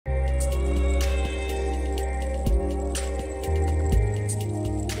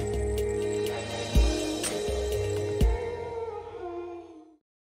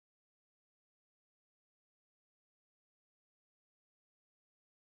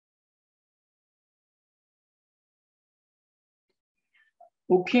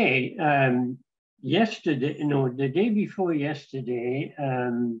Okay, yesterday, no, the day before yesterday,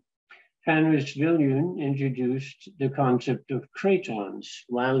 Fanus Viljoen introduced the concept of cratons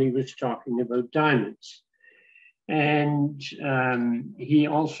while he was talking about diamonds. And he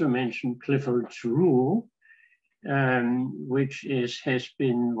also mentioned Clifford's rule, which has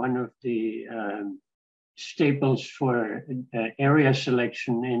been one of the staples for area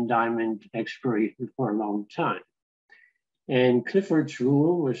selection in diamond exploration for a long time. And Clifford's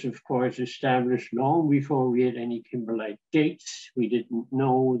rule was, of course, established long before we had any kimberlite dates. We didn't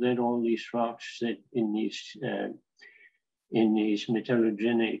know that all these rocks that in these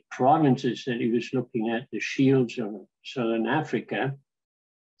metallogenic provinces that he was looking at, the shields of Southern Africa,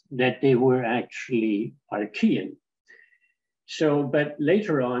 that they were actually Archean. So, but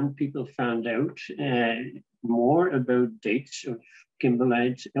later on, people found out more about dates of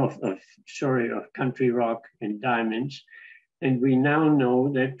kimberlites, of country rock and diamonds. And we now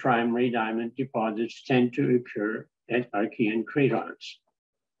know that primary diamond deposits tend to occur at Archean cratons.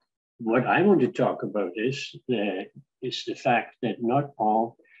 What I want to talk about is the fact that not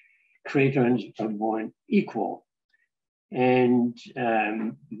all cratons are born equal. And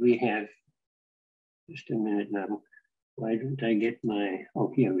we have, just a minute now, why don't I get my,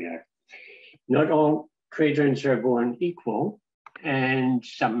 oh, here we are. Not all cratons are born equal, and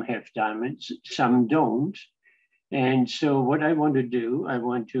some have diamonds, some don't. And so what I want to do, I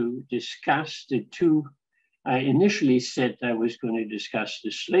want to discuss the two. I initially said I was going to discuss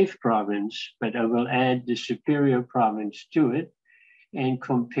the Slave province, but I will add the Superior province to it and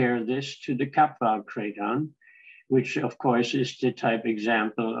compare this to the Kapwal craton, which of course is the type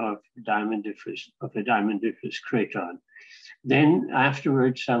example of a diamondiferous craton. Then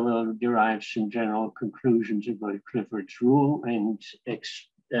afterwards, I will derive some general conclusions about Clifford's rule and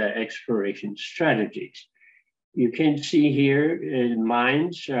exploration strategies. You can see here,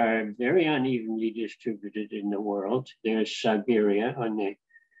 mines are very unevenly distributed in the world. There's Siberia on the,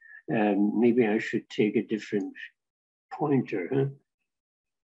 maybe I should take a different pointer, huh?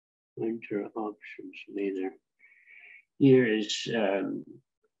 Pointer options later. Here is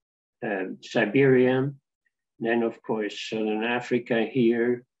Siberia. Then of course, Southern Africa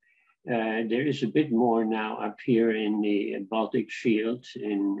here. There is a bit more now up here in the Baltic field,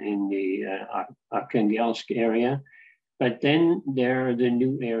 in the Arkhangelsk area. But then there are the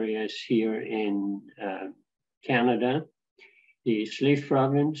new areas here in Canada, the Slave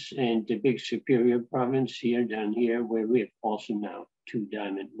province and the big Superior province here, down here, where we have also now 2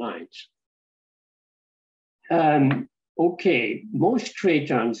 diamond mines. Okay, most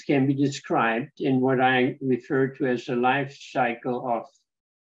cratons can be described in what I refer to as the life cycle of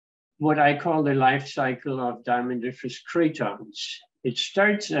what I call the life cycle of diamondiferous cratons. It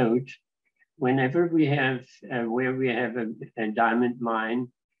starts out whenever we have, where we have a diamond mine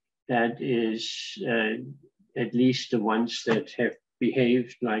that is at least the ones that have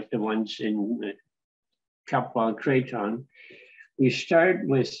behaved like the ones in the Kapwal craton. We start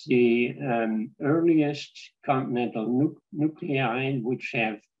with the earliest continental nuclei, which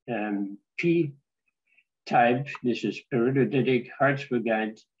have P type, this is peridotic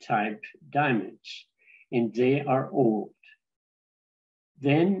Hartsbergite type diamonds, and they are old.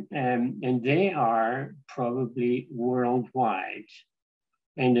 Then, and they are probably worldwide.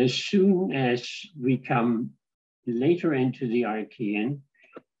 And as soon as we come later into the Archean,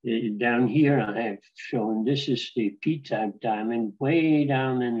 down here I have shown, this is the P-type diamond way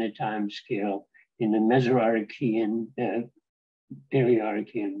down in the time scale in the Mesoarchean,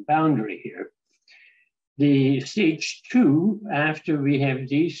 Paleoarchean boundary here. The stage 2, after we have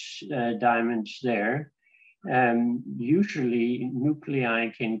these diamonds there, usually nuclei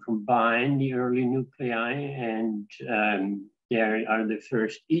can combine, the early nuclei, and there are the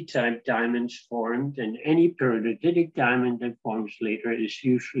first E-type diamonds formed, and any peridotic diamond that forms later is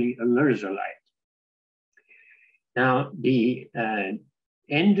usually a lherzolite. Now, the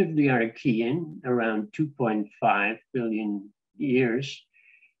end of the Archean, around 2.5 billion years,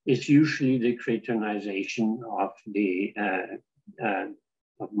 is usually the cratonization of the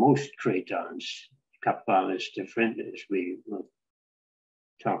of most cratons. Kapwal is different, as we will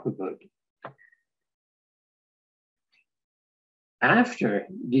talk about. After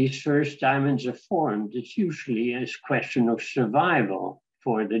these first diamonds are formed, it's usually a question of survival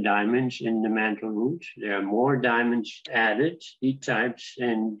for the diamonds in the mantle root. There are more diamonds added, E-types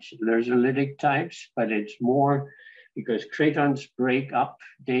and lherzolitic types, but it's more because cratons break up,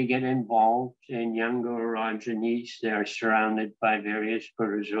 they get involved in younger orogenies. They are surrounded by various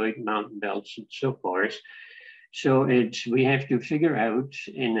Proterozoic mountain belts and so forth. So we have to figure out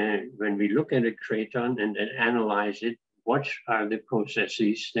when we look at a craton and then analyze it, what are the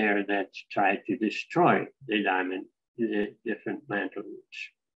processes there that try to destroy the diamond, the different mantle roots.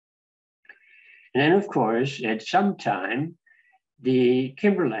 And then, of course, at some time, the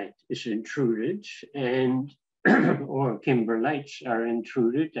kimberlite is intruded, and or kimberlites are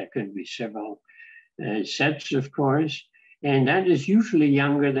intruded. There could be several sets, of course, and that is usually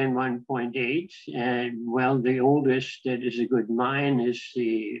younger than 1.8. And well, the oldest that is a good mine is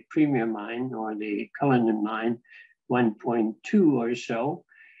the Premier mine or the Cullinan mine, 1.2 or so.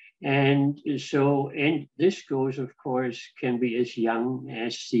 And so, and this goes, of course, can be as young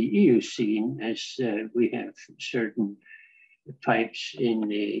as the Eocene, as we have certain pipes in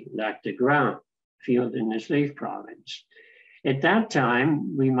the Lac de Grand field in the Slave Province. At that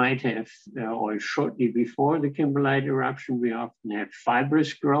time, we might have, or shortly before the kimberlite eruption, we often have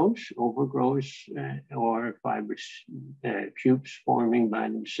fibrous growth, overgrowth, or fibrous cubes forming by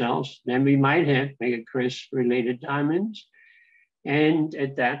themselves. Then we might have megacrisp-related diamonds. And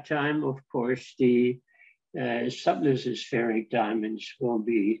at that time, of course, the sublithospheric diamonds will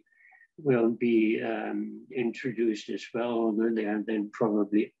be introduced as well, although they are then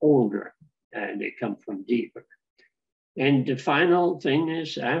probably older and they come from deeper. And the final thing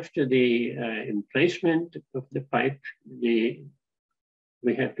is, after the emplacement of the pipe, we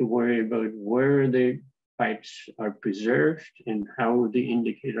have to worry about where the pipes are preserved and how the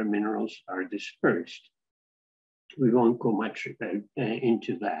indicator minerals are dispersed. We won't go much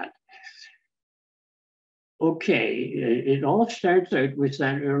into that. Okay, it all starts out with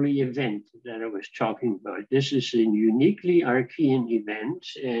that early event that I was talking about. This is a uniquely Archean event,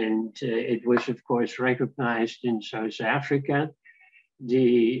 and it was, of course, recognized in South Africa.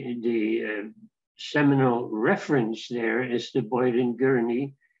 The seminal reference there is the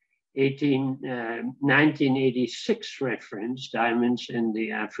Boyden-Gurney 1986 reference, Diamonds in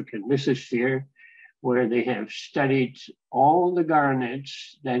the African Lithosphere, where they have studied all the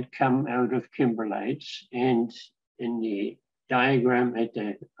garnets that come out of kimberlites. And in the diagram at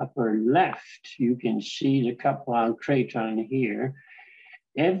the upper left, you can see the Kapwal craton here.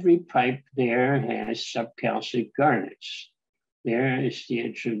 Every pipe there has subcalcic garnets. There is the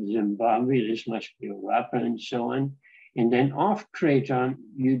edge of Zimbabwe, this must be Orapa and so on. And then off craton,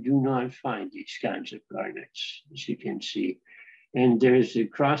 you do not find these kinds of garnets, as you can see. And there's a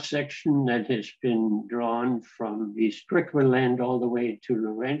cross-section that has been drawn from East Griqualand all the way to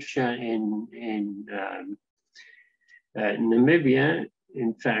Laurentia in Namibia,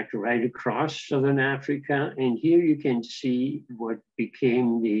 in fact, right across Southern Africa. And here you can see what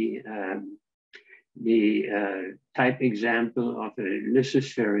became the type example of a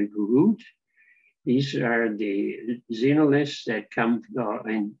lithospheric root. These are the xenoliths that come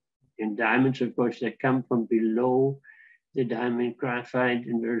in diamonds, of course, that come from below the diamond graphite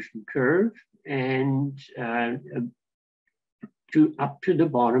inversion curve and up to the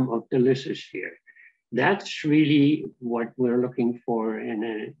bottom of the lithosphere. That's really what we're looking for in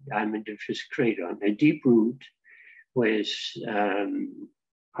a diamondiferous craton, a deep root with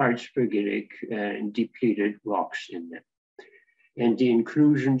hard sphagitic and depleted rocks in them. And the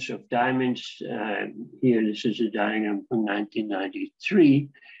inclusions of diamonds, here, this is a diagram from 1993,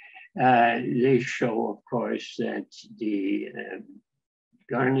 they show, of course, that the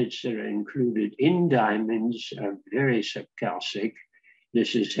garnets that are included in diamonds are very subcalcic.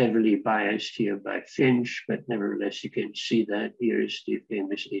 This is heavily biased here by Finch, but nevertheless, you can see that here is the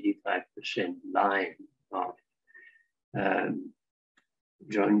famous 85% line of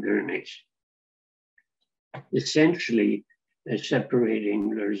John Gurney's. Essentially,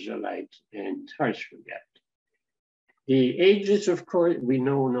 separating lherzolite and harzfagott. The ages, of course, we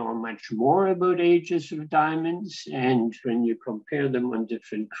know now much more about ages of diamonds, and when you compare them on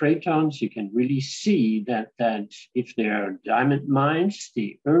different cratons, you can really see that if there are diamond mines,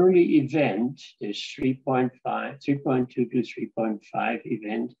 the early event is 3.2 to 3.5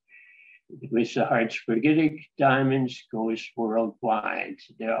 event. With the hard sphagitic diamonds goes worldwide.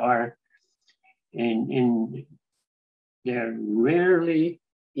 There are there rarely,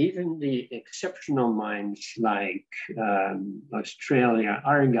 even the exceptional mines like Australia,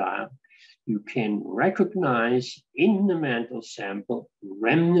 Argyle, you can recognize in the mantle sample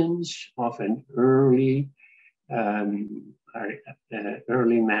remnants of an early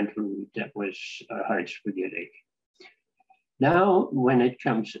mantle root that was hard sphagitic. Now, when it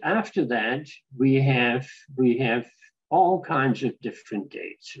comes after that, we have all kinds of different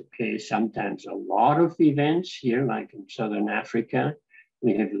dates, okay? Sometimes a lot of events here, like in Southern Africa.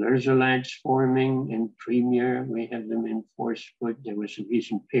 We have lherzolites forming in Premier. We have them in Forcefoot. There was a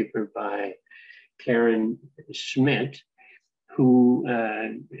recent paper by Karen Smith who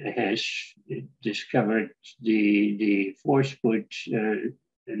has discovered the four-sput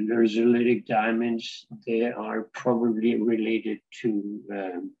laserlytic diamonds. They are probably related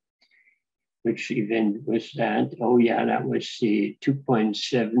to, which event was that? Oh yeah, that was the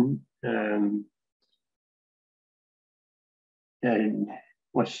 2.7. And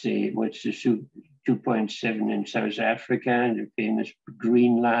what's the 2.7 in South Africa, the famous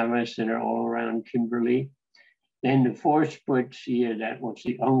green lavas that are all around Kimberley. Then the four-sput here, that was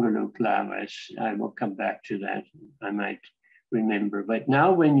the Ungerlook lavas. I will come back to that, I might remember. But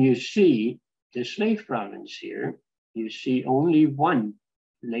now when you see the Slave Province here, you see only one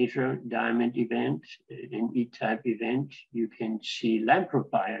later diamond event, an E-type event. You can see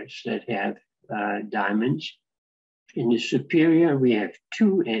lamprophyres that have diamonds. In the Superior, we have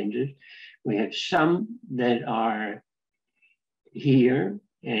two ended. We have some that are here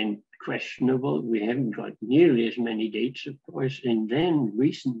and questionable. We haven't got nearly as many dates, of course. And then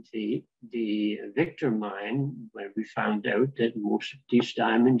recently, the Victor mine, where we found out that most of these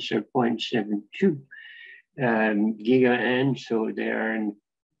diamonds are 0.72 giga-ann, so they are in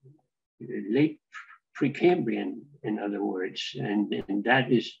late Precambrian, in other words. And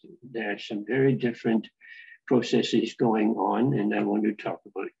that is, there are some very different processes going on, and I want to talk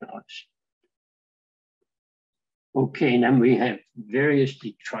about those. Okay, then we have various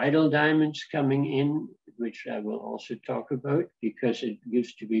detrital diamonds coming in, which I will also talk about, because it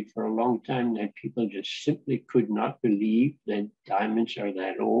used to be for a long time that people just simply could not believe that diamonds are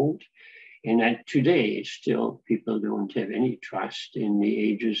that old. And that today still people don't have any trust in the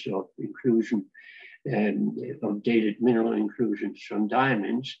ages of inclusion, of dated mineral inclusions from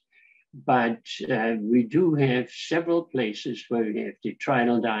diamonds. But we do have several places where we have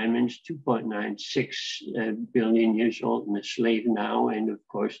detrital diamonds, 2.96 billion years old in the Slave now, and of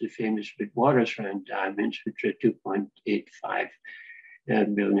course the famous Witwatersrand diamonds, which are 2.85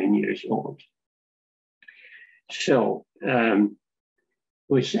 billion years old. So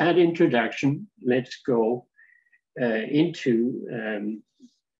with that introduction, let's go into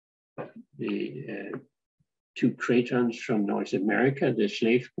the two cratons from North America, the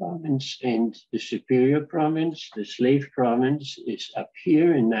Slave Province and the Superior Province. The Slave Province is up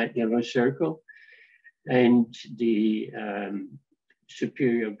here in that yellow circle, and the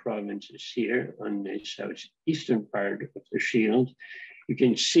Superior Province is here on the southeastern part of the shield. You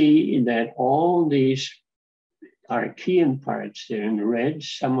can see that all these Archean parts, they're in red.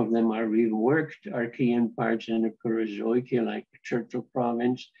 Some of them are reworked Archean parts in the Proterozoic, like the Churchill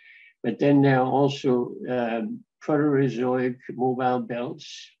Province. But then there are also Proterozoic mobile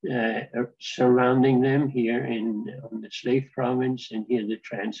belts surrounding them here on the Slave Province, and here the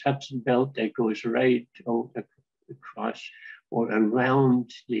Trans-Hudson belt that goes right across or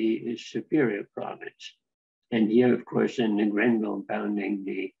around the Superior Province. And here, of course, in the Grenville bounding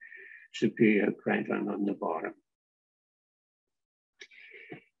the Superior craton on the bottom.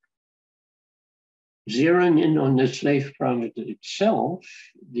 Zeroing in on the Slave Province itself,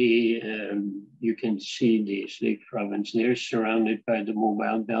 you can see the Slave Province there surrounded by the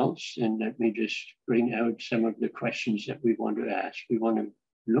mobile belts. And let me just bring out some of the questions that we want to ask. We want to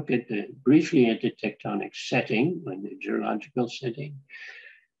look at briefly at the tectonic setting, and the geological setting.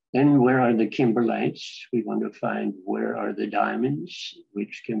 Then where are the kimberlites? We want to find where are the diamonds,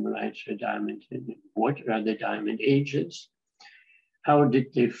 which kimberlites are diamonds, and what are the diamond ages? How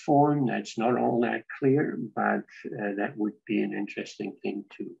did they form? That's not all that clear, but that would be an interesting thing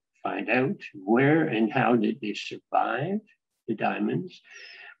to find out. Where and how did they survive, the diamonds?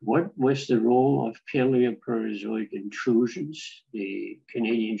 What was the role of Paleoproterozoic intrusions? The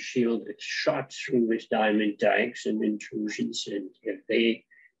Canadian Shield that shot through with diamond dikes and intrusions, and have they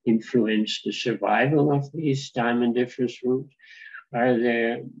influenced the survival of these diamondiferous roots? Are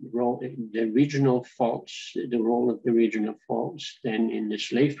there the regional faults, the role of the regional faults? Then in the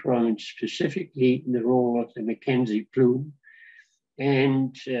Slave Province specifically, the role of the Mackenzie plume.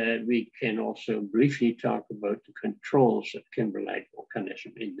 And we can also briefly talk about the controls of kimberlite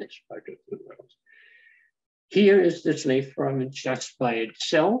volcanism in this part of the world. Here is the Slave Province just by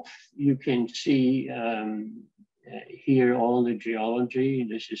itself. You can see here all the geology.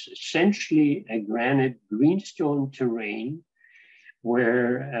 This is essentially a granite greenstone terrain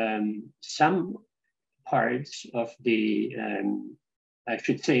where some parts of the, I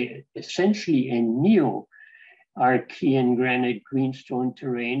should say, essentially a neo-Archean granite greenstone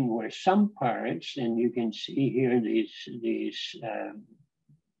terrain, where some parts, and you can see here these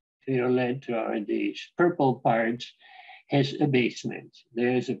violet or these purple parts, has a basement.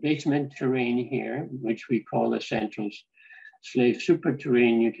 There's a basement terrain here, which we call the Central Slave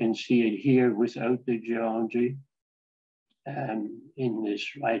Superterrain. You can see it here without the geology. in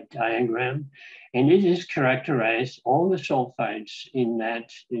this right diagram, and it is characterized all the sulfides in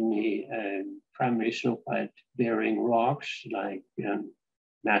the primary sulfide-bearing rocks, like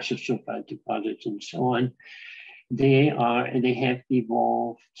massive sulfide deposits and so on. They have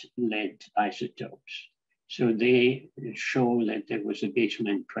evolved lead isotopes, so they show that there was a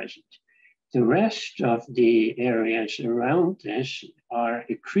basement present. The rest of the areas around this are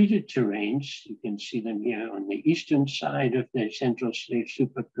accreted terrains. You can see them here on the eastern side of the Central Slave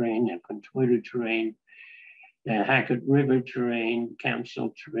superterrane, the contoidal terrain, the Hackett River terrain,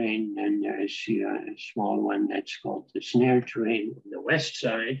 Campsall terrain, and there's a small one that's called the Snare terrain on the west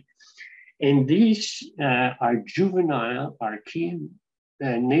side. And these are juvenile Archean,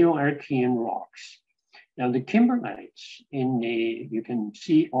 Neo-Archean rocks. Now the kimberlites you can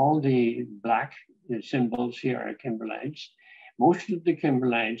see all the black symbols here are kimberlites. Most of the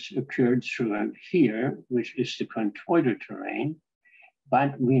kimberlites occurred throughout here, which is the contoidal terrain.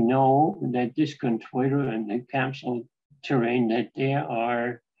 But we know that this contoidal and the Campsall terrain, that they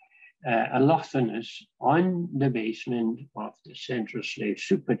are allothenous on the basement of the Central Slave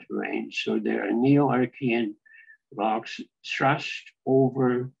superterrane. So there are Neo-Archean rocks thrust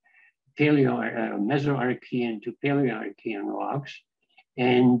over Mesoarchean to Paleoarchean rocks.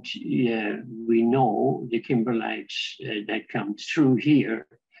 And we know the kimberlites that come through here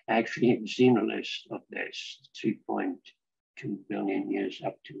actually have xenoliths of this 3.2 billion years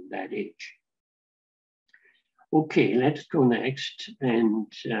up to that age. Okay, let's go next.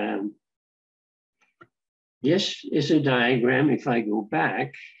 And this is a diagram. If I go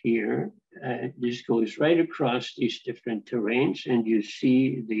back here, this goes right across these different terrains, and you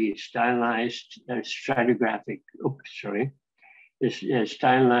see the stylized stratigraphic,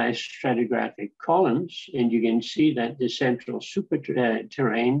 stylized stratigraphic columns, and you can see that the Central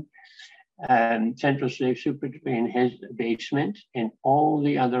superterrane, Central Slave superterrane has a basement, and all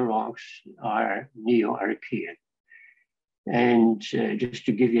the other rocks are Neo-Archean. And just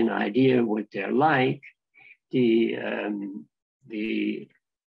to give you an idea of what they're like, the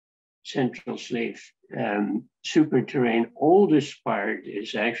Central Slave superterrane oldest part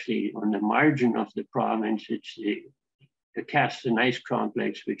is actually on the margin of the province. It's the cast and ice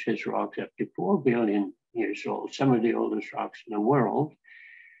complex, which has rocks up to 4 billion years old, some of the oldest rocks in the world.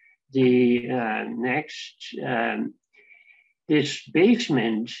 The next, this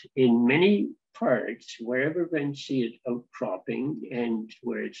basement in many parts, wherever one see it outcropping and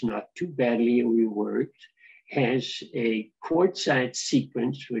where it's not too badly reworked, has a quartzite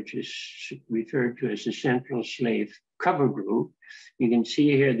sequence, which is referred to as the Central Slave cover group. You can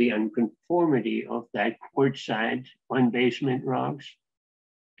see here the unconformity of that quartzite on basement rocks.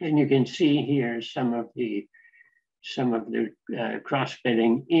 And you can see here some of the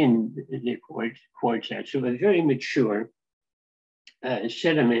cross-bedding in the quartzite. So a very mature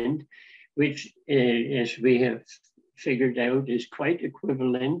sediment, which as we have figured out is quite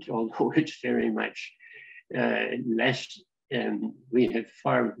equivalent, although it's very much less, we have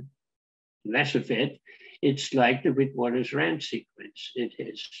far less of it. It's like the Witwatersrand sequence. It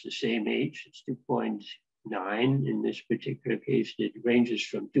has the same age, it's 2.9. In this particular case, it ranges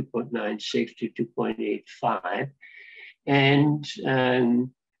from 2.96 to 2.85. And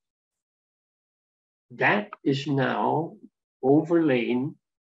that is now overlain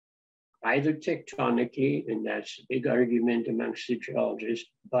either tectonically, and that's a big argument amongst the geologists,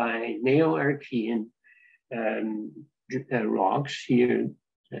 by Neo-Archean rocks here,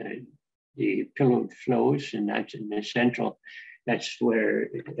 the pillowed flows, and that's in the central. That's where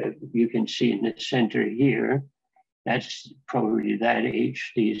you can see in the center here, that's probably that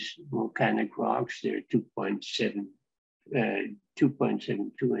age. These volcanic rocks, they're 2.72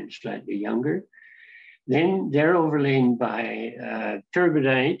 and slightly younger. Then they're overlain by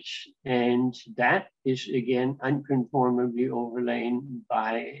turbidites, and that is again unconformably overlain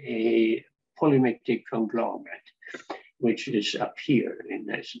by a polymictic conglomerate, which is up here in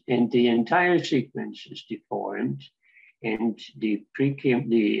this. And the entire sequence is deformed, and the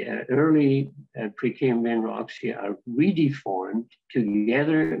early Precambrian rocks here are redeformed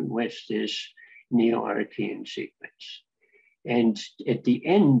together with this Neo-Archean sequence. And at the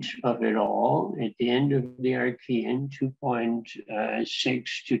end of it all, at the end of the Archean,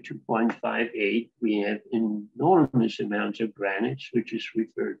 2.6 to 2.58, we have enormous amounts of granites, which is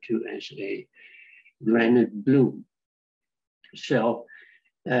referred to as a granite bloom. So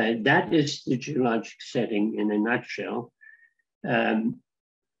that is the geologic setting in a nutshell. And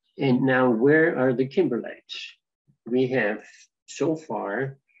now, where are the kimberlites? We have so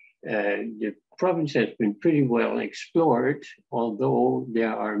far The province has been pretty well explored, although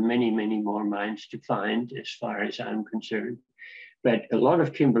there are many, many more mines to find as far as I'm concerned. But a lot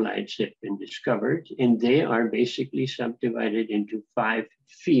of kimberlites have been discovered, and they are basically subdivided into 5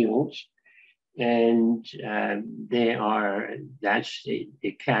 fields. And that's the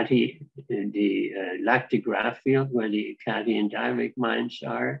lac de Gras field, where the Ekati and Diavik mines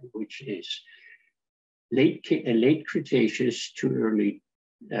are, which is late Cretaceous to early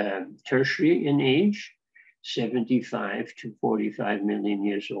Tertiary in age, 75 to 45 million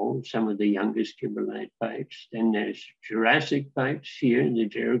years old, some of the youngest kimberlite pipes. Then there's Jurassic pipes here in the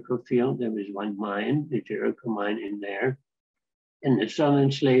Jericho field. There was one mine, the Jericho mine in there. In the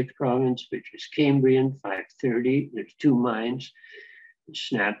Southern Slave Province, which is Cambrian, 530, there's 2 mines,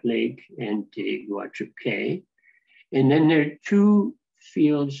 Snap Lake and the Guachup Cay. And then there are 2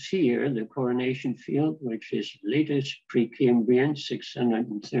 fields here, the Coronation Field, which is latest Precambrian,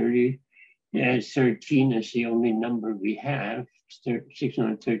 630. 13 is the only number we have,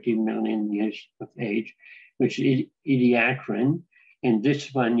 613 million years of age, which is Ediacaran. And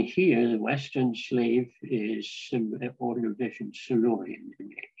this one here, the Western Slave, is Ordovician Silurian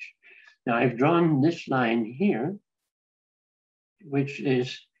in age. Now I've drawn this line here, which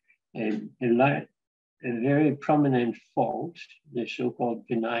is a very prominent fault, the so-called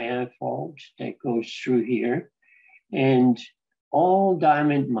Vinaya fault that goes through here. And all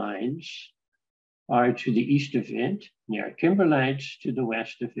diamond mines are to the east of it. There are kimberlites to the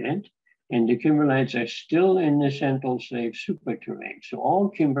west of it. And the kimberlites are still in the Central Slave superterrane. So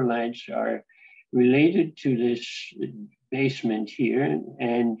all kimberlites are related to this basement here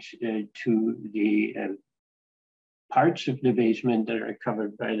and to the parts of the basement that are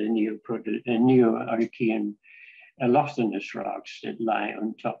covered by the Neo-Archean allothenous rocks that lie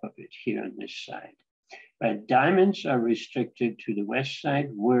on top of it here on this side. But diamonds are restricted to the west side,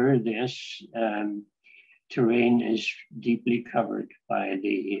 where this terrain is deeply covered by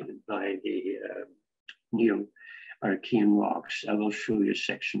the Neo-Archean rocks. I will show you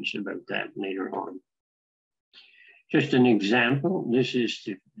sections about that later on. Just an example, this is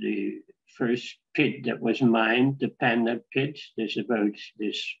the first pit that was mined, the Panda pit. There's about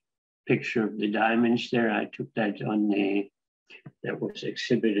this picture of the diamonds there. I took that on that was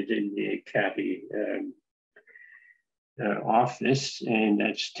exhibited in the Ekati office, and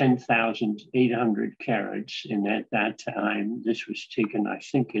that's 10,800 carats. And at that time, this was taken, I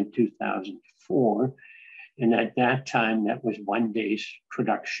think, in 2004. And at that time, that was 1 day's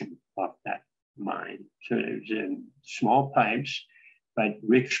production of that mine. So it was small pipes, but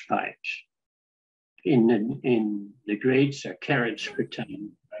rich pipes. In the grades are carats per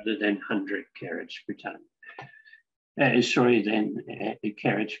ton rather than 100 carats per ton. Carats per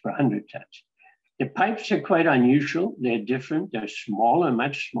 100 tons. The pipes are quite unusual. They're different. They're smaller,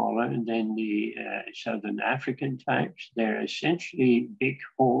 much smaller than the Southern African types. They're essentially big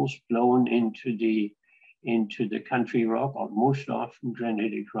holes blown into the country rock, or most often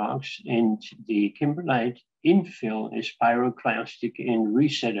granitic rocks. And the kimberlite infill is pyroclastic and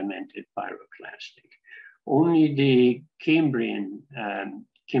resedimented pyroclastic. Only the Cambrian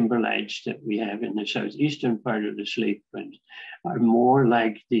kimberlites that we have in the southeastern part of the slave belt are more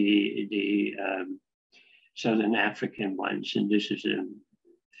like the Southern African ones. And this is a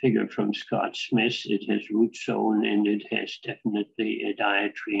figure from Scott Smith. It has root zone, and it has definitely a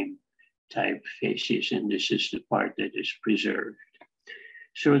diatreme type facies, and this is the part that is preserved.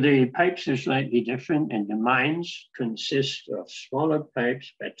 So the pipes are slightly different, and the mines consist of smaller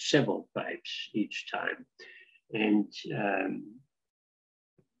pipes, but several pipes each time. And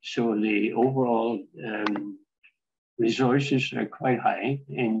so the overall resources are quite high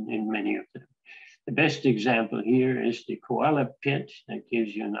in many of them. The best example here is the Koala pit. That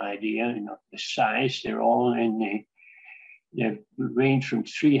gives you an idea of the size. They're all they range from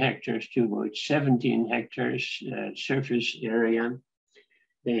 3 hectares to about 17 hectares surface area.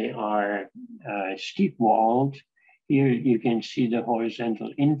 They are steep walled. Here you can see the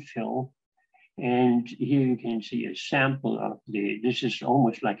horizontal infill. And here you can see a sample of this is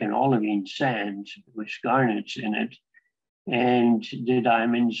almost like an olivine sand with garnets in it. And the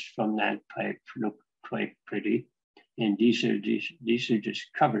diamonds from that pipe look quite pretty. And these are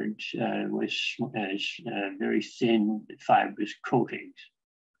just covered with very thin fibrous coatings.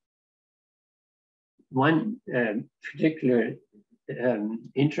 One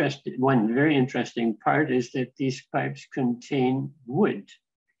very interesting part is that these pipes contain wood.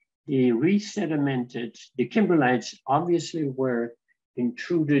 The kimberlites obviously were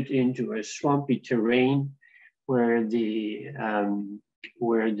intruded into a swampy terrain where the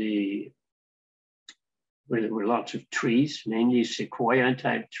where there were lots of trees, mainly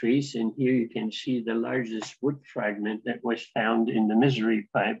sequoia-type trees. And here you can see the largest wood fragment that was found in the misery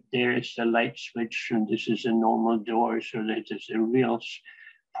pipe. There is the light switch, and this is a normal door, so that is a real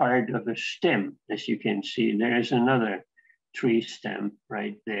part of a stem, as you can see. There is another tree stem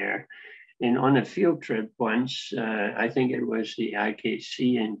right there. And on a field trip once, I think it was the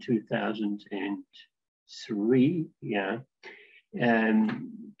IKC in 2003, yeah,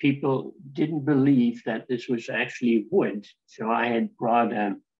 people didn't believe that this was actually wood. So I had brought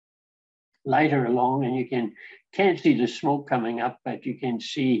a lighter along, and you can't see the smoke coming up, but you can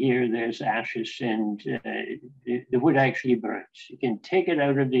see here there's ashes, and the wood actually burns. You can take it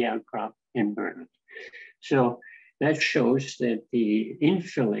out of the outcrop and burn it. So that shows that the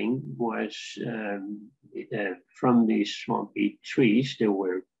infilling was from these swampy trees. There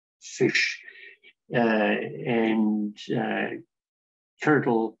were fish and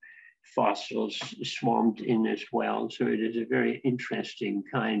turtle fossils swarmed in as well. So it is a very interesting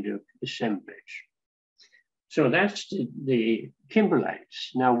kind of assemblage. So that's the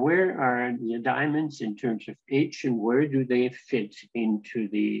kimberlites. Now, where are the diamonds in terms of age, and where do they fit into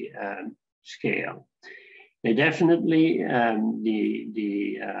the scale? They definitely,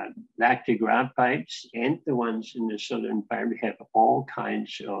 the lactigraphites and the ones in the southern part have all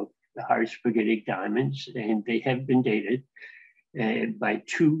kinds of hard spaghetic diamonds, and they have been dated by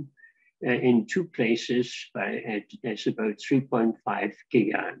in two places as about 3.5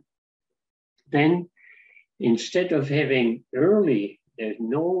 giga. Then, instead of having early, there's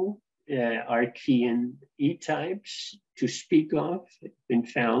no Archean E-types to speak of been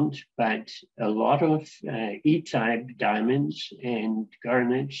found, but a lot of E-type diamonds and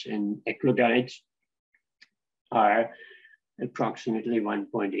garnets and eclogites are approximately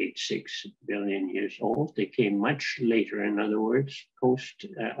 1.86 billion years old. They came much later, in other words,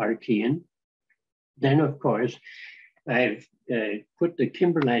 post-Archean. Then, of course, I've put the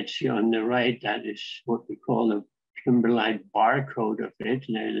kimberlites here on the right. That is what we call the kimberlite barcode of it.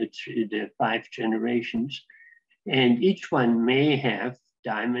 The 5 generations. And each one may have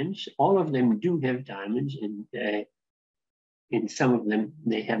diamonds. All of them do have diamonds. And in some of them,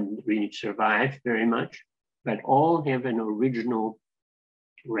 they haven't really survived very much, but all have an original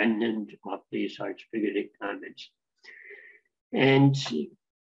remnant of these hard spaghetic diamonds. And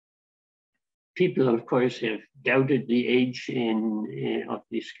people, of course, have doubted the age of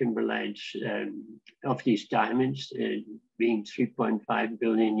these kimberlites, of these diamonds, being 3.5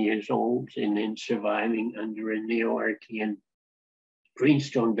 billion years old and then surviving under a Neo-Archean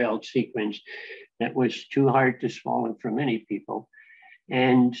greenstone belt sequence that was too hard to swallow for many people.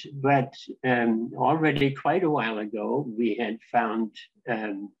 But already quite a while ago, we had found,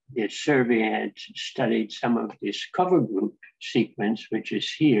 the survey had studied some of this cover group sequence, which is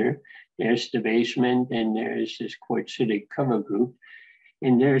here. There's the basement, and there's this quartzitic cover group,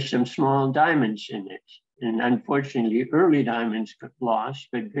 and there's some small diamonds in it. And unfortunately, early diamonds got lost,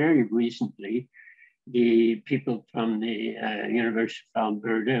 but very recently, the people from the University of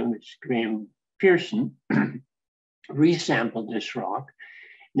Alberta, which Graham Pearson, resampled this rock.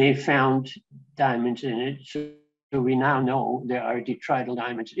 They found diamonds in it. So we now know there are detrital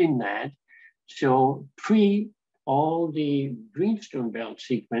diamonds in that. So all the greenstone belt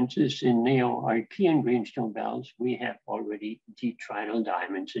sequences in Neo-Archean greenstone belts, we have already detrital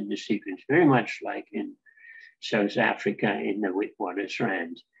diamonds in the sequence, very much like in South Africa in the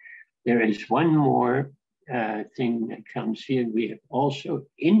Witwatersrand. There is one more thing that comes here. We have also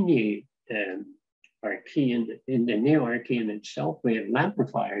in the Archean, in the Neo-Archean itself, we have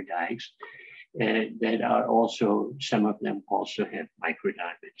lamprifier dikes that are also, some of them also have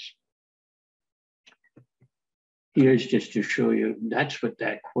microdiamonds. Here's just to show you, that's what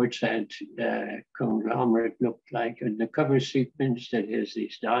that quartzite conglomerate looked like in the cover sequence that has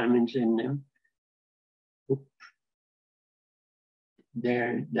these diamonds in them.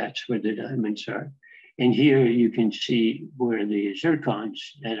 There, that's where the diamonds are. And here you can see where the zircons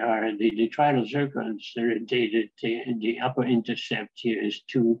that are the detrital zircons that are dated. The upper intercept here is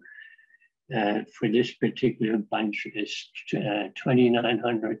for this particular bunch is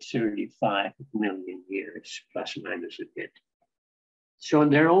 2,935 million years, plus or minus a bit. So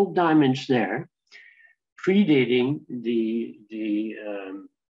they're old diamonds there, predating the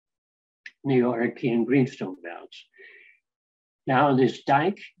Neo-Archean greenstone belts. Now, this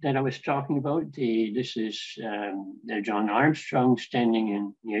dike that I was talking about, this is John Armstrong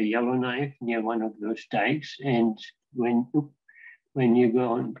standing near Yellowknife, near one of those dikes. And when you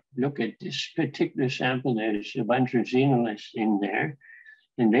go and look at this particular sample, there's a bunch of xenoliths in there,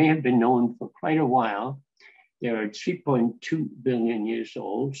 and they have been known for quite a while. They are 3.2 billion years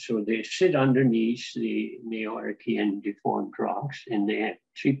old, so they sit underneath the Neo-Archean deformed rocks, and they have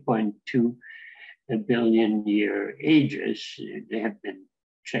 3.2 billion year ages. They have been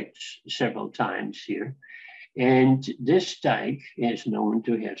checked several times here. And this dike is known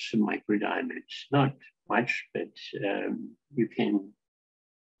to have some microdiamonds. Not much, but you can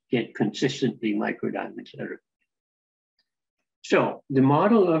get consistently microdiamonds out of it. So the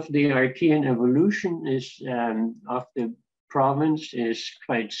model of the Archean evolution is of the province is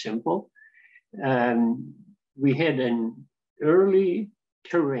quite simple. We had an early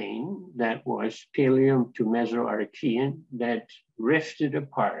terrain that was Paleum to Mesoarchean that rifted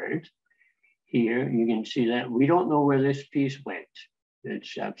apart. Here you can see that we don't know where this piece went.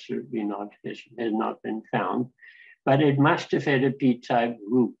 It's absolutely not, has not been found, but it must have had a P-type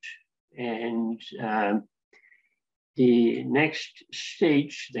root. And the next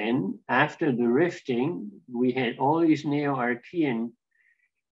stage then, after the rifting, we had all these Neo-Archean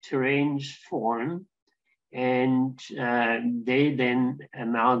terrains form, and they then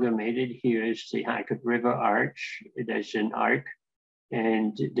amalgamated. Here is the Hackett River Arch. There's an arc,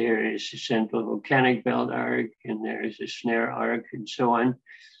 and there is a central volcanic belt arc, and there is a snare arc, and so on.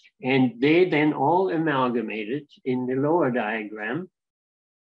 And they then all amalgamated in the lower diagram.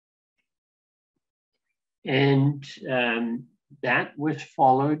 And that was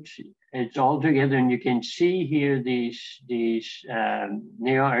followed, it's all together, and you can see here these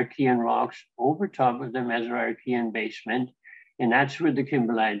Neo-Archean rocks over top of the Mesoarchean basement, and that's where the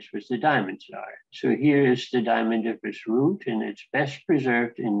kimberlites with the diamonds are. So here is the diamondiferous root, and it's best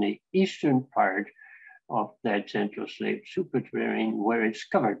preserved in the eastern part of that central slate superterrane where it's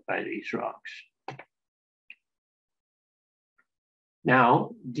covered by these rocks.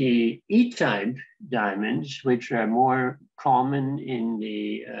 Now, the E-type diamonds, which are more common in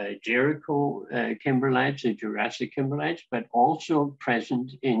the Jericho kimberlites, the Jurassic kimberlites, but also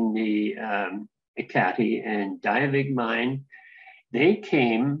present in the Ekati and Diavik mine, they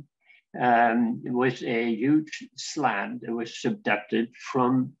came with a huge slab that was subducted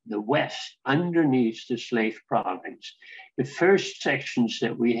from the west underneath the Slave province. The first sections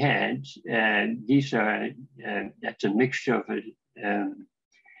that we had, these are, that's a mixture of a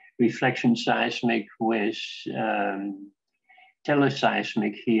reflection seismic with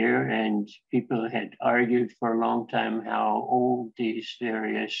teleseismic here, and people had argued for a long time how old these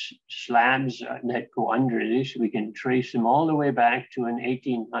various slabs are that go under this. We can trace them all the way back to an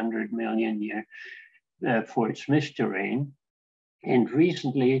 1800 million year Fort Smith terrain. And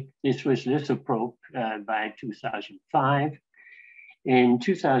recently, this was lithoproped by 2005. In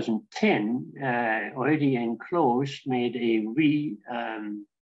 2010, Oedi and Close made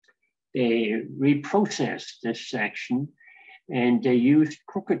they reprocessed this section, and they used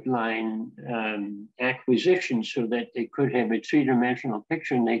crooked line acquisition so that they could have a three-dimensional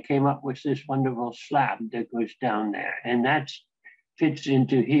picture, and they came up with this wonderful slab that goes down there. And that fits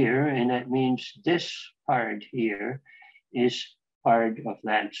into here, and that means this part here is part of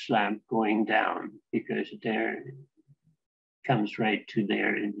that slab going down, because there comes right to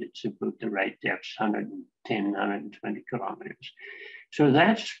there, and it's about the right depth, 110, 120 kilometers. So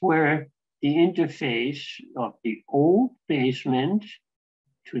that's where the interface of the old basement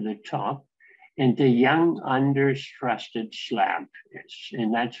to the top and the young understrusted slab is,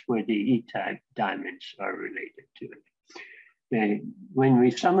 and that's where the E-type diamonds are related to it. When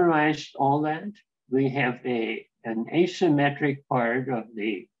we summarize all that, we have an asymmetric part of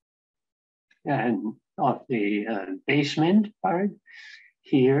the basement part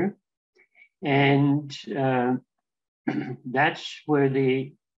here, and that's where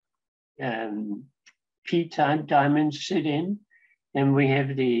the P-type diamonds sit in, and we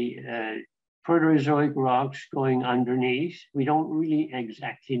have the Proterozoic rocks going underneath. We don't really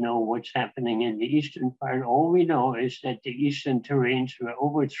exactly know what's happening in the eastern part. All we know is that the eastern terrains were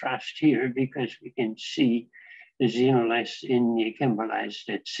overthrust here because we can see the xenoliths in the kimberlites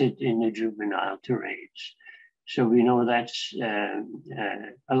that sit in the juvenile terrains. So we know that's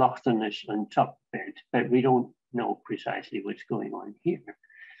allochthonous on top of it, but we don't know precisely what's going on here.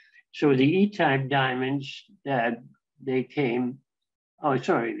 So the E-type diamonds, they came, oh,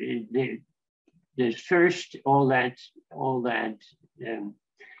 sorry, there's first all that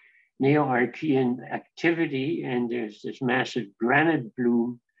Neo-Archean activity, and there's this massive granite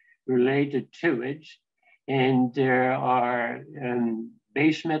bloom related to it. And there are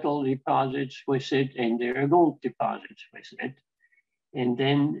base metal deposits with it, and there are gold deposits with it. And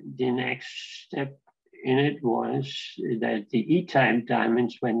then the next step in it was that the E-type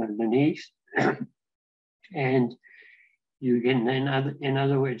diamonds went underneath. And you can then, in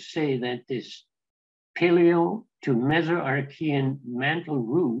other words, say that this to Mesoarchean mantle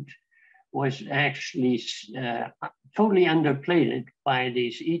root was actually totally underplated by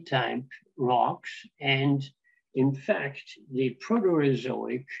these E-type rocks. And in fact, the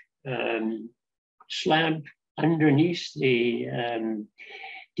Proterozoic slab underneath the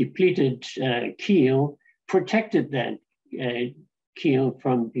depleted keel protected that keel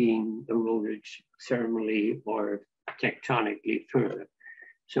from being eroded thermally or tectonically further.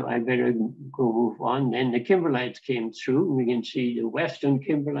 So I better go move on. Then the kimberlites came through. We can see the western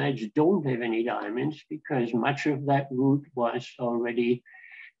kimberlites don't have any diamonds because much of that root was already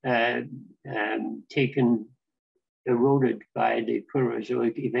eroded by the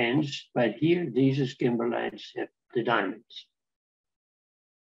Proterozoic events. But here, these kimberlites have the diamonds.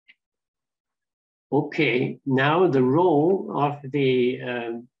 Okay, now the role of the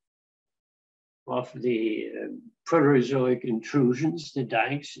Proterozoic intrusions, the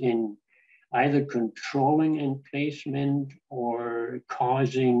dikes, in either controlling emplacement or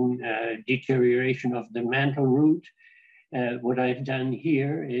causing deterioration of the mantle root. What I've done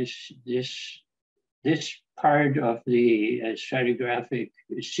here is this part of the stratigraphic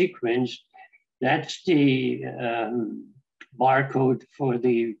sequence. That's the barcode for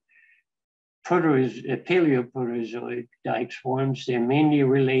the Paleoproterozoic dike swarms. They're mainly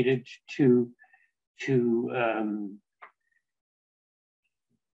related to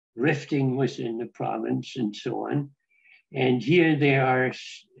rifting within the province and so on. And here they are,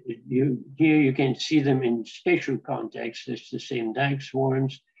 here you can see them in spatial context. It's the same dike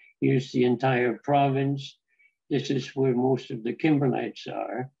swarms. Here's the entire province. This is where most of the kimberlites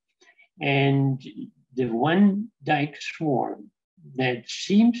are. And the one dike swarm that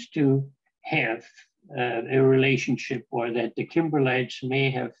seems to have a relationship, or that the kimberlites may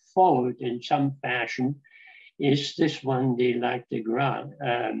have followed in some fashion, is this one, the Lac de Gras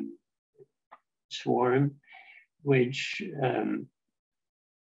swarm, which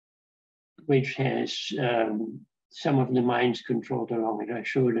has some of the mines controlled along it. I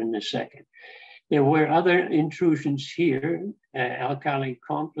show it in a second. There were other intrusions here, alkali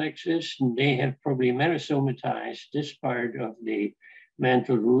complexes, and they have probably metasomatized this part of the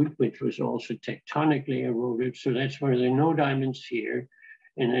mantle root, which was also tectonically eroded. So that's where there are no diamonds here,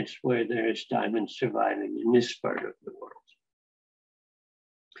 and that's where there's diamonds surviving in this part of the world.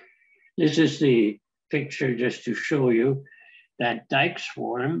 This is the picture just to show you that dike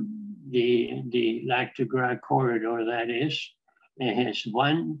swarm, the Lac de Gras corridor, that is. It has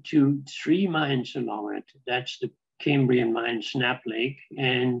 1, 2, 3 mines along it. That's the Cambrian mine, Snap Lake,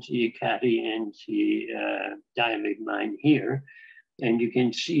 and the Ekati and the Diavik mine here. And you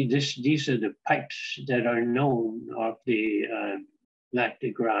can see these are the pipes that are known of the Lac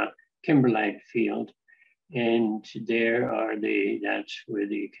de Gras kimberlite field. And there are that's where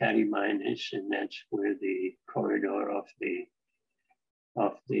the Ekati mine is, and that's where the corridor of the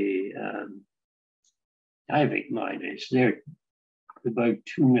Diavik mine is. They're about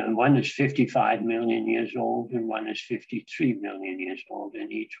 2 million. One is 55 million years old, and one is 53 million years old,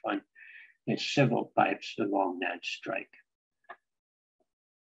 and each one has several pipes along that strike.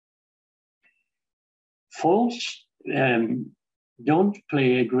 Faults don't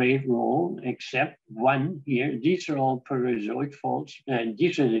play a great role, except one here. These are all Proterozoic faults, and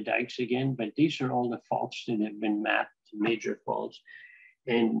these are the dikes again, but these are all the faults that have been mapped, major faults.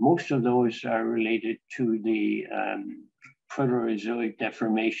 And most of those are related to the Proterozoic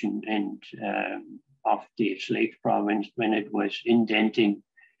deformation and of the Slate province when it was indenting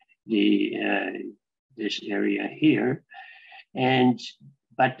this area here.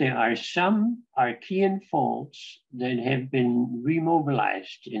 But there are some Archean faults that have been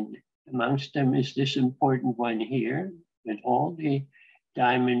remobilized. And amongst them is this important one here, that all the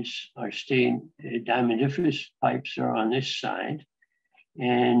diamonds are staying, diamondiferous pipes are on this side.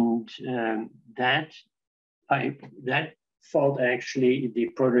 And that fault, actually, the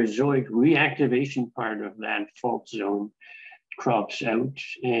Proterozoic reactivation part of that fault zone crops out,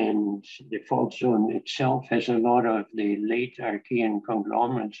 and the fault zone itself has a lot of the late Archean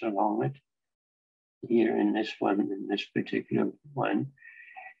conglomerates along it, here in this one, in this particular one.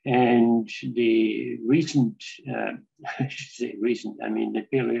 And the recent, I should say recent, I mean the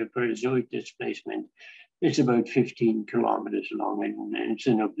Paleoproterozoic displacement is about 15 kilometers long, and it's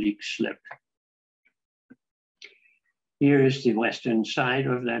an oblique slip. Here is the western side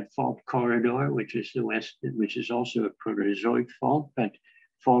of that fault corridor, which is the west, which is also a Proterozoic fault, but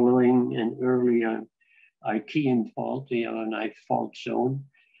following an earlier Archean fault, the Yellowknife fault zone.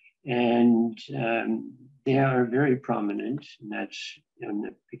 And they are very prominent, and that's on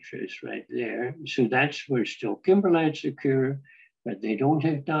the picture is right there. So that's where still kimberlites occur, but they don't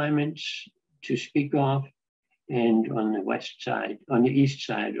have diamonds. to speak of. And on the west side, on the east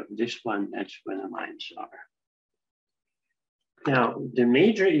side of this one, that's where the mines are. Now, the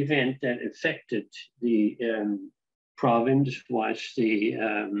major event that affected the province was the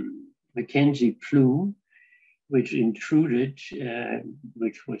Mackenzie plume, which intruded,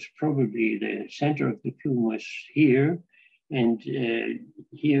 which was probably the center of the plume was here. And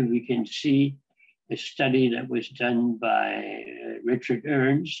here we can see a study that was done by Richard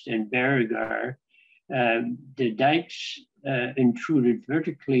Ernst and Berger. The dikes intruded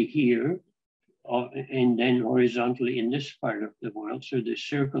vertically here and then horizontally in this part of the world. So the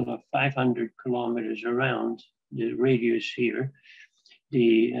circle of 500 kilometers around the radius here,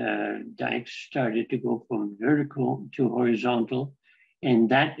 the dikes started to go from vertical to horizontal. And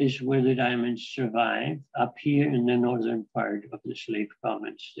that is where the diamonds survive, up here in the northern part of the Slave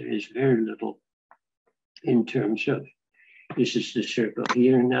Province. There is very little in terms of, this is the circle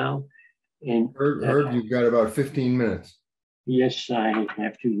here now. And Herb, you've got about 15 minutes. Yes, I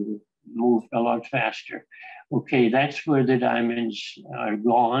have to move a lot faster. Okay, that's where the diamonds are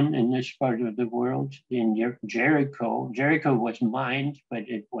gone in this part of the world. In Jericho was mined, but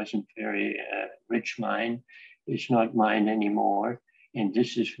it wasn't very rich mine. It's not mined anymore. And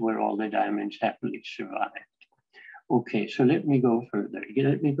this is where all the diamonds happily survived. Okay, so let me go further.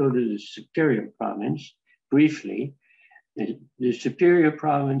 Let me go to the Superior Province briefly. The Superior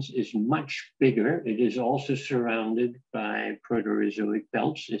Province is much bigger. It is also surrounded by Proterozoic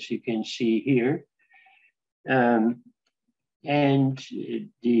belts, as you can see here. And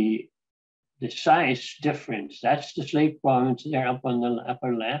the size difference, that's the Slave Province there up on the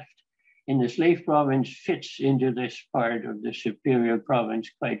upper left. And the Slave Province fits into this part of the Superior Province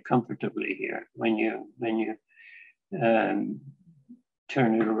quite comfortably here when you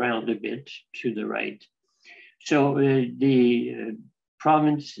turn it around a bit to the right. So the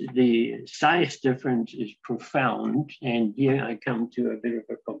province, the size difference is profound. And here I come to a bit of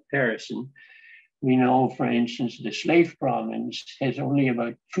a comparison. We know, for instance, the Slave Province has only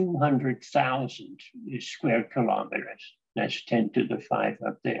about 200,000 square kilometers. That's 10 to the 5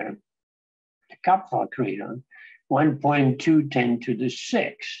 up there. The Kapwa Craton, 1.2, 10 to the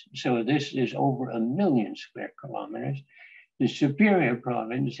 6. So this is over 1 million square kilometers. The Superior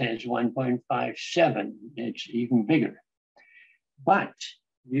Province has 1.57. It's even bigger. But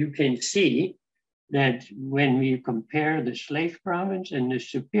you can see that when we compare the Slave Province and the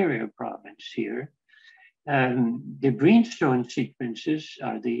Superior Province here, the greenstone sequences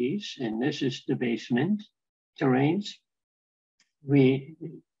are these, and this is the basement terrains.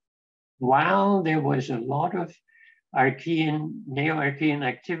 While there was a lot of Archean, Neo-Archean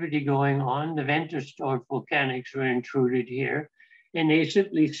activity going on, the vent-stored volcanics were intruded here, and they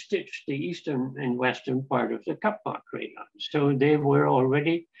simply stitched the eastern and western part of the Kapwa Craton. So they were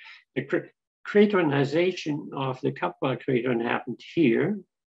already, the cratonization of the Kapwa Craton happened here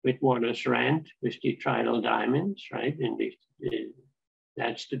with Waters Rand, with detrital diamonds, right? And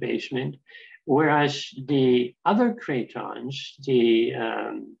that's the basement. Whereas the other cratons, the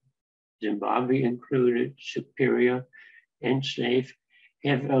Zimbabwe included, Superior and Slave,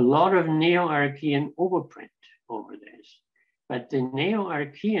 have a lot of Neo-Archean overprint over this. But the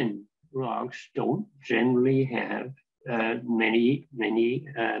Neo-Archean rocks don't generally have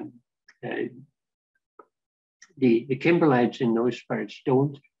the kimberlites in those parts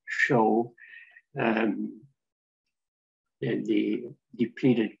don't show the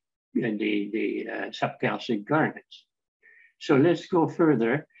depleted, the subcalcic garnets. So let's go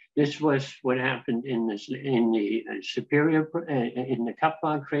further. This was what happened in the Superior, in the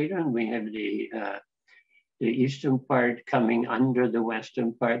Kapwa Craton. We have the eastern part coming under the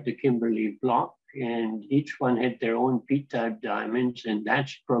western part, the Kimberley block, and each one had their own P-type diamonds, and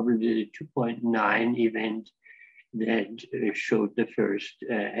that's probably the 2.9 event that showed the first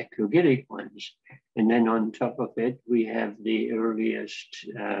eclogitic ones. And then on top of it, we have the earliest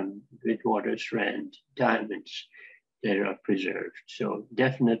Witwatersrand Rand diamonds that are preserved. So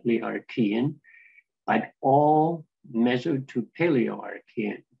definitely Archean, but all Meso to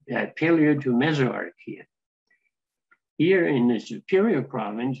Paleo-Archean, Paleo to Meso-Archean. Here in the Superior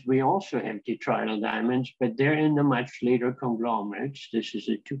Province, we also have detrital diamonds, but they're in the much later conglomerates. This is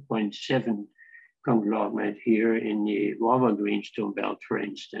a 2.7 conglomerate here in the Wawa Greenstone Belt, for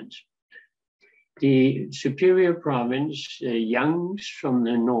instance. The Superior Province youngs from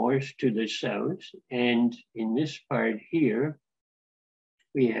the north to the south, and in this part here,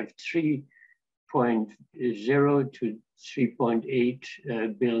 we have 3.0 to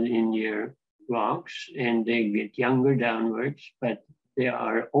 3.8 billion year rocks, and they get younger downwards, but there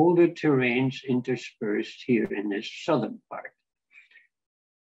are older terrains interspersed here in this southern part.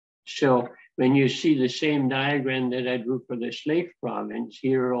 So when you see the same diagram that I drew for the Slate province,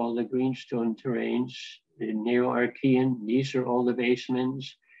 here are all the greenstone terrains, the Neo-Archean, these are all the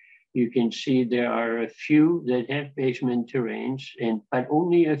basements. You can see there are a few that have basement terrains, but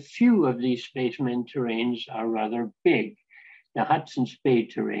only a few of these basement terrains are rather big. The Hudson's Bay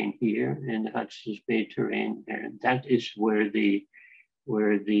terrain here and the Hudson's Bay terrain there, that is where the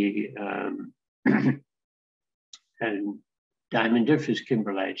diamondiferous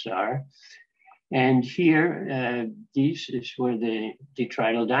kimberlites are. And here, this is where the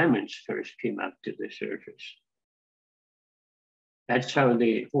detrital diamonds first came up to the surface. That's how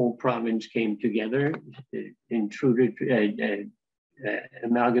the whole province came together, intruded,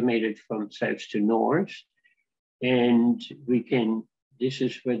 amalgamated from south to north. And this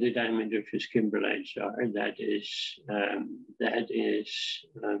is where the diamondiferous kimberlites are. That is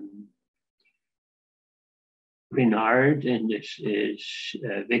Renard, and this is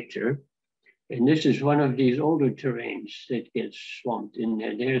Victor. And this is one of these older terrains that gets swamped in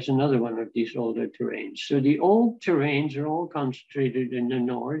there. There's another one of these older terrains. So the old terrains are all concentrated in the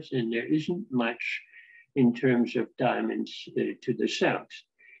north, and there isn't much in terms of diamonds to the south.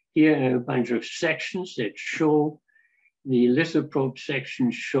 Here are a bunch of sections that show, the lithoprobe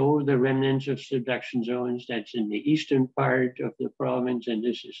sections show the remnants of subduction zones. That's in the eastern part of the province, and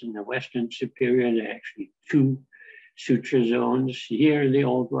this is in the western superior. There are actually two suture zones. Here are the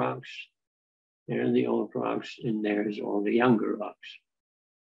old rocks. There are the old rocks, and there's all the younger rocks.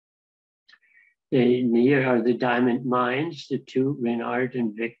 Here are the diamond mines, the two, Renard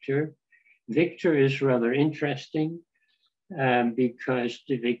and Victor. Victor is rather interesting because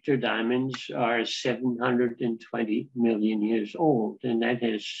the Victor diamonds are 720 million years old, and that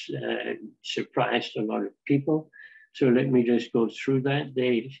has surprised a lot of people. So let me just go through that.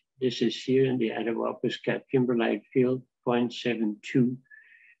 This is here in the Atawapiskat kimberlite field, 0.72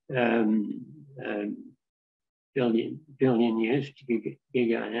 billion years,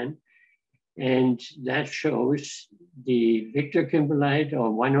 gigaN. And that shows the Victor kimberlite,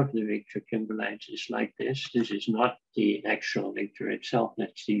 or one of the Victor kimberlites is like this. This is not the actual Victor itself,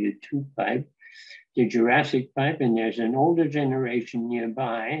 that's the U2 pipe, the Jurassic pipe, and there's an older generation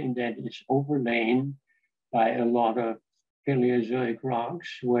nearby that is overlain by a lot of Paleozoic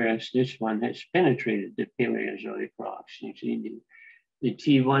rocks, whereas this one has penetrated the Paleozoic rocks. You see the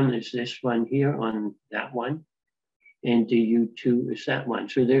T1 is this one here on that one, and the U2 is that one.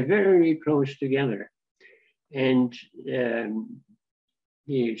 So they're very close together. And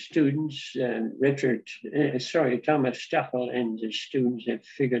the students, Thomas Stachel and the students have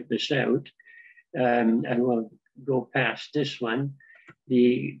figured this out. I will go past this one.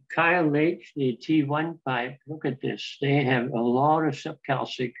 The Kyle Lake, the T1 pipe, look at this. They have a lot of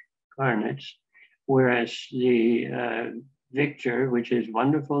subcalcic garnets, whereas the Victor, which is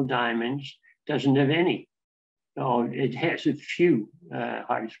wonderful diamonds, doesn't have any. So it has a few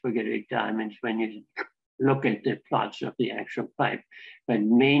hard spaghetic diamonds when you look at the plots of the actual pipe, but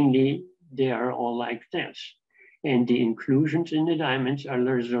mainly they are all like this. And the inclusions in the diamonds are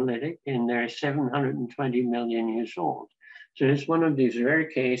laserlytic, and they're 720 million years old. So it's one of these rare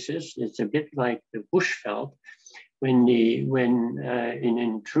cases. It's a bit like the Bushveld, when in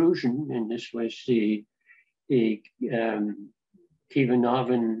intrusion, and this was the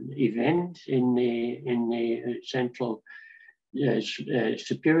Kivanovan event in the central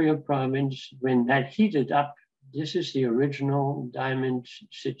superior province, when that heated up. This is the original diamond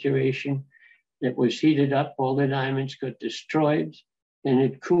situation that was heated up. All the diamonds got destroyed, and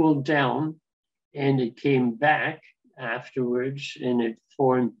it cooled down, and it came back afterwards, and it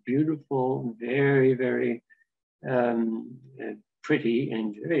formed beautiful, very, very pretty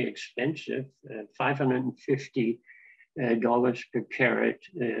and very expensive, $550 per carat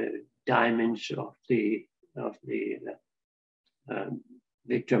diamonds of the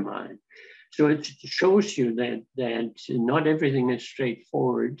Victor mine. So it shows you that not everything is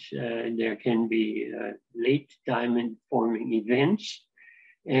straightforward. There can be late diamond forming events,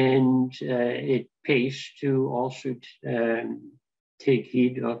 and it pays to also take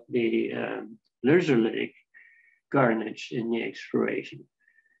heed of the laserlytic garnets in the exploration.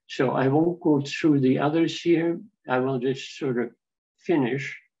 So I won't go through the others here. I will just sort of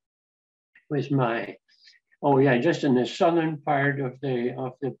finish with my, just in the southern part of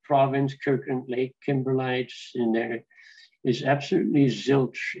the province, Kirkland Lake kimberlites, and there is absolutely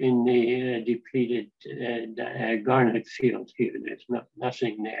zilch in the depleted garnet field here. There's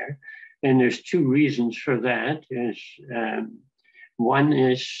nothing there. And there's two reasons for that. One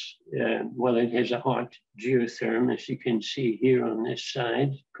is, it has a hot geotherm, as you can see here on this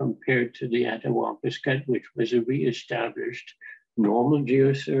side, compared to the Atawapiskat, which was a re-established normal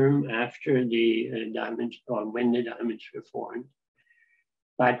geotherm after the diamonds, or when the diamonds were formed.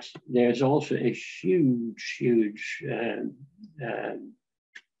 But there's also a huge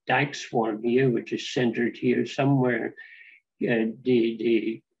dikes form here, which is centered here somewhere.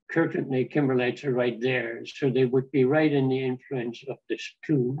 The Cratonic kimberlites are right there. So they would be right in the influence of this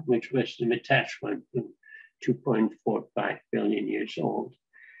plume, which was the Metachwan plume, 2.45 billion years old.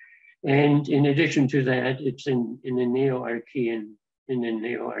 And in addition to that, it's in the Neo-Archean,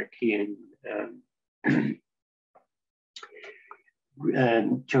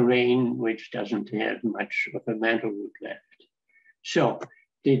 terrain, which doesn't have much of a mantle root left. So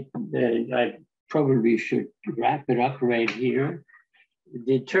I probably should wrap it up right here.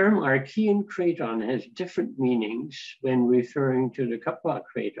 The term Archean craton has different meanings when referring to the Kappa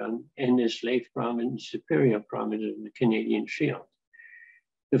craton and the Slave Province, Superior Province of the Canadian Shield.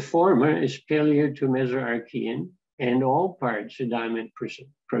 The former is Paleo to Mesoarchean, and all parts are diamond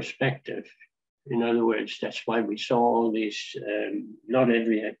prospective. In other words, that's why we saw all these, not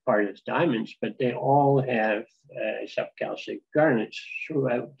every part is diamonds, but they all have subcalcic garnets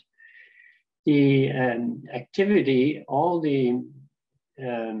throughout. The activity, all the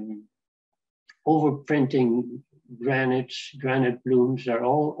overprinting granite blooms are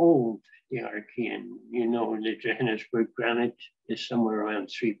all old, the Archean. You know, the Johannesburg granite is somewhere around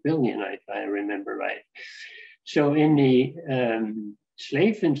 3 billion, if I remember right. So in the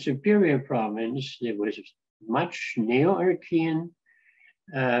Slave and Superior Province, there was much Neo-Archean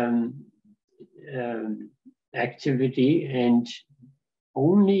activity, and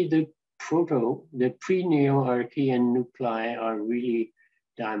only the pre-Neo-Archean nuclei are really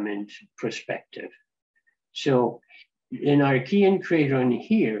diamond prospective. So an Archean craton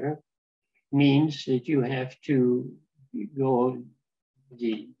here means that you have to go,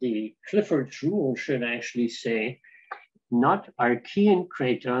 the Clifford's rule should actually say, not Archean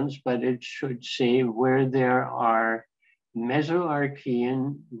cratons, but it should say where there are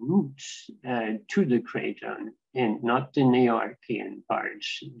Mesoarchean roots to the craton, and not the Neo-Archean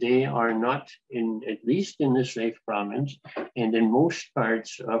parts. They are not, at least in the Slave Province, and in most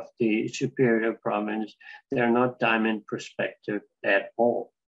parts of the Superior Province, they're not diamond prospective at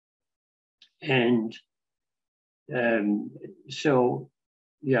all. And so,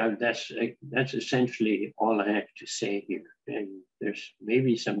 yeah, that's essentially all I have to say here. And there's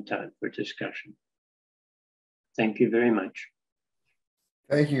maybe some time for discussion. Thank you very much.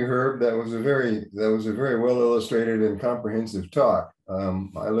 Thank you, Herb. That was a very well illustrated and comprehensive talk.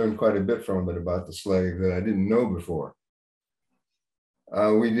 I learned quite a bit from it about the slave that I didn't know before.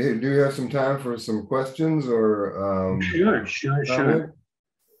 We do have some time for some questions or sure.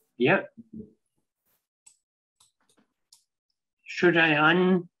 Yeah. Should I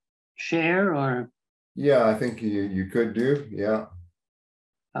unshare or? Yeah, I think you could do. Yeah.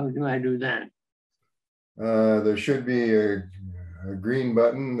 How do I do that? There should be a green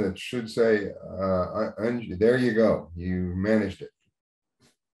button that should say, there you go. You managed it.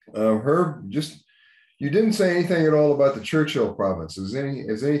 Herb, you didn't say anything at all about the Churchill province. Is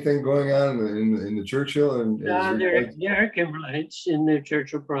anything going on in the Churchill? There are kimberlites in the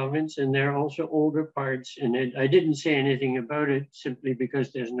Churchill province, and there are also older parts in it. I didn't say anything about it simply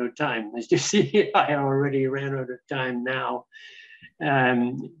because there's no time. As you see, I already ran out of time now.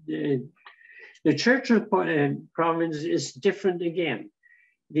 The Churchill province is different again.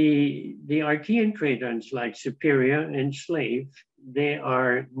 The Archean cratons like Superior and Slave, they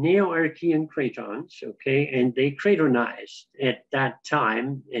are Neo-Archean cratons, okay, and they cratonized at that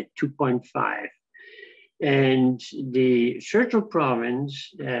time at 2.5. And the Churchill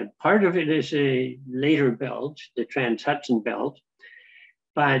province, part of it is a later belt, the Trans-Hudson belt,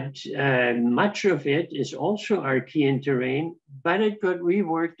 but much of it is also Archean terrain, but it got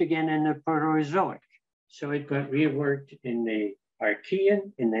reworked again in the Proterozoic. So it got reworked in the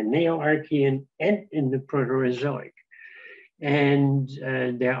Archean, in the Neo-Archean, and in the Proterozoic. And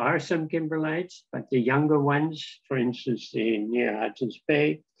there are some kimberlites, but the younger ones, for instance, near Hudson's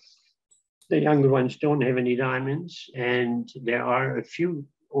Bay, the younger ones don't have any diamonds, and there are a few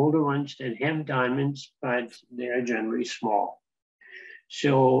older ones that have diamonds, but they're generally small.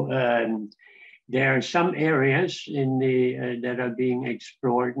 So there are some areas in the that are being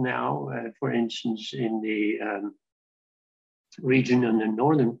explored now, for instance, in the region on the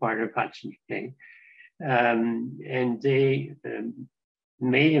northern part of Hudson's Bay, and they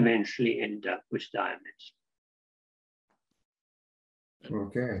may eventually end up with diamonds.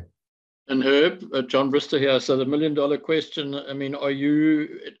 Okay. And Herb, John Brister here. So the $1 million question, I mean, are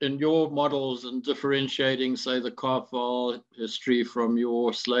you in your models and differentiating, say, the Carfile history from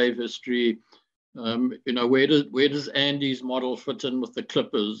your slave history? You know, where does Andy's model fit in with the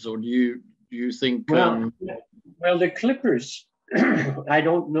clippers, or do you think? Well, the clippers. I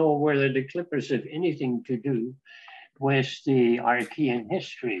don't know whether the clippers have anything to do with the Archean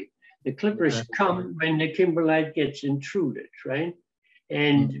history. The clippers come when the kimberlite gets intruded, right?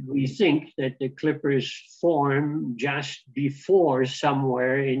 And we think that the clippers form just before,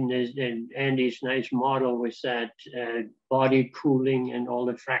 somewhere in Andy's nice model with that body cooling and all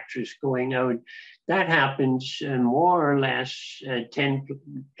the fractures going out. That happens more or less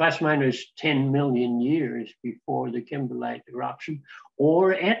plus minus 10 million years before the kimberlite eruption,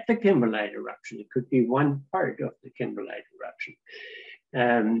 or at the kimberlite eruption. It could be one part of the kimberlite eruption.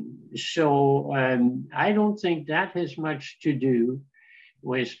 I don't think that has much to do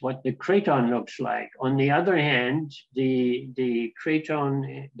with what the craton looks like. On the other hand, the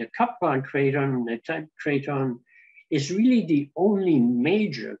craton, the cup-bound craton, the type craton, is really the only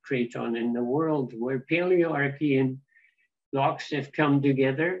major craton in the world where Paleoarchean blocks have come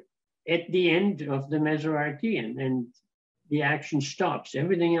together at the end of the Mesoarchean, and the action stops.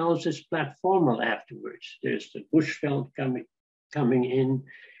 Everything else is platformal afterwards. There's the bushveld coming in.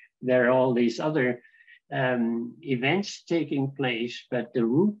 There are all these other events taking place, but the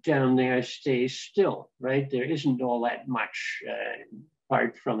root down there stays still, right? There isn't all that much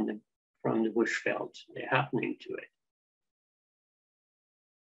apart from the bushveld happening to it.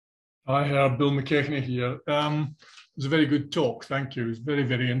 Hi, Bill McKechnie here. It was a very good talk. Thank you. It was very,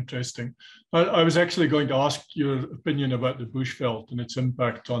 very interesting. I was actually going to ask your opinion about the bushveld and its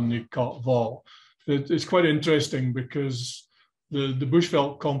impact on the Carte Val. It's quite interesting because the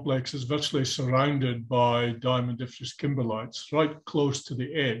bushveld complex is virtually surrounded by diamondiferous kimberlites right close to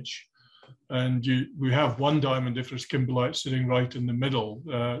the edge. And we have one diamondiferous kimberlite sitting right in the middle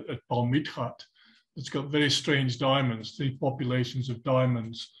at Palmwitgat. It's got very strange diamonds, 3 populations of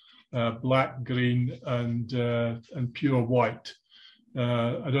diamonds, black, green, and pure white.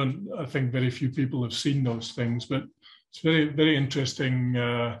 I think very few people have seen those things, but it's very, very interesting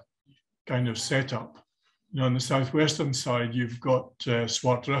kind of setup. You know, on the southwestern side, you've got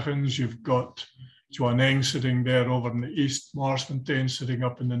Swartruggens, you've got Zhuaneng sitting there over in the east, Marsfontein sitting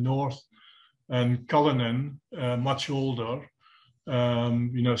up in the north, and Cullinan, much older,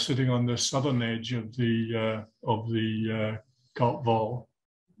 you know, sitting on the southern edge of the Carte Val,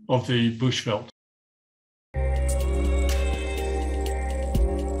 of the bushveld.